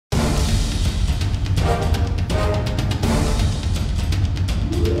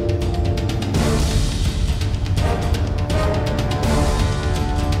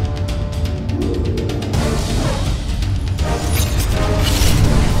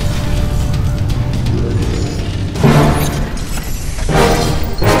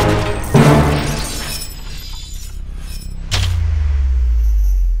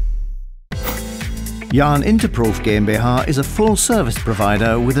JAHN interprof GmbH is a full-service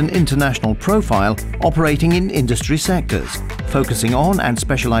provider with an international profile operating in industry sectors, focusing on and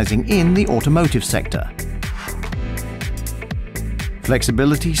specializing in the automotive sector.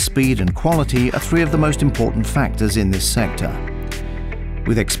 Flexibility, speed and quality are three of the most important factors in this sector.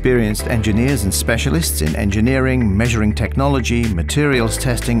 With experienced engineers and specialists in engineering, measuring technology, materials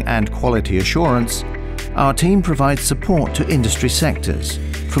testing and quality assurance, our team provides support to industry sectors,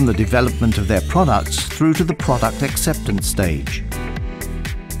 from the development of their products through to the product acceptance stage.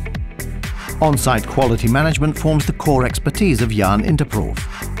 On-site quality management forms the core expertise of JAHN interprof.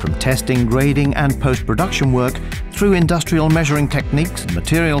 From testing, grading and post-production work through industrial measuring techniques and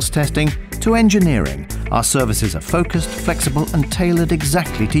materials testing to engineering, our services are focused, flexible and tailored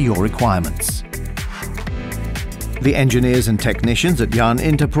exactly to your requirements. The engineers and technicians at JAHN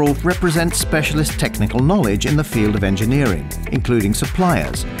interprof represent specialist technical knowledge in the field of engineering, including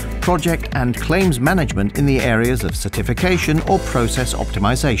suppliers, project and claims management in the areas of certification or process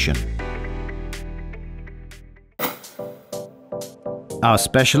optimization. Our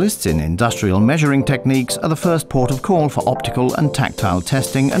specialists in industrial measuring techniques are the first port of call for optical and tactile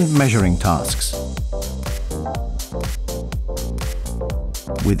testing and measuring tasks.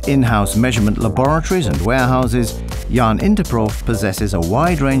 With in-house measurement laboratories and warehouses, JAHN interprof possesses a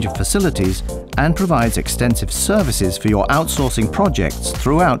wide range of facilities and provides extensive services for your outsourcing projects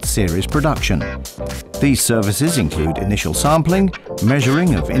throughout series production. These services include initial sampling,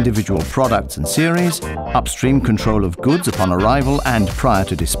 measuring of individual products and series, upstream control of goods upon arrival and prior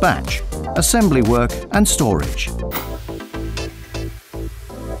to dispatch, assembly work and storage.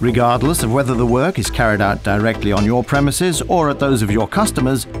 Regardless of whether the work is carried out directly on your premises or at those of your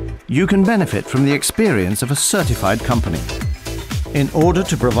customers, you can benefit from the experience of a certified company. In order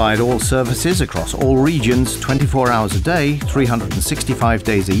to provide all services across all regions 24 hours a day, 365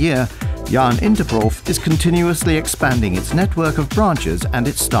 days a year, JAHN interprof is continuously expanding its network of branches and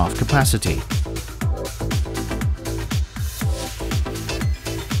its staff capacity.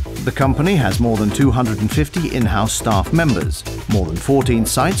 The company has more than 250 in-house staff members, more than 14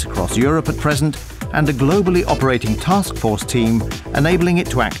 sites across Europe at present, and a globally operating task force team, enabling it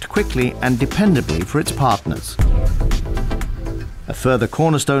to act quickly and dependably for its partners. A further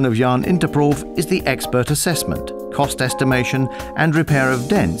cornerstone of JAHN interprof is the expert assessment, cost estimation and repair of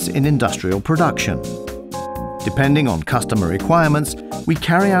dents in industrial production. Depending on customer requirements, we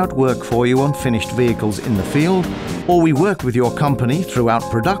carry out work for you on finished vehicles in the field, or we work with your company throughout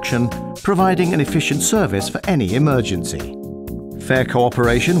production, providing an efficient service for any emergency. Fair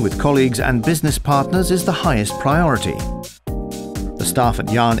cooperation with colleagues and business partners is the highest priority. The staff at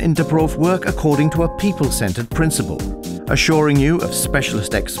JAHN interprof work according to a people-centered principle, assuring you of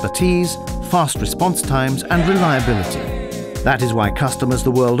specialist expertise, fast response times and reliability. That is why customers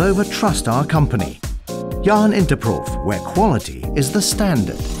the world over trust our company. JAHN interprof, where quality is the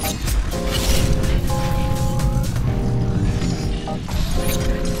standard.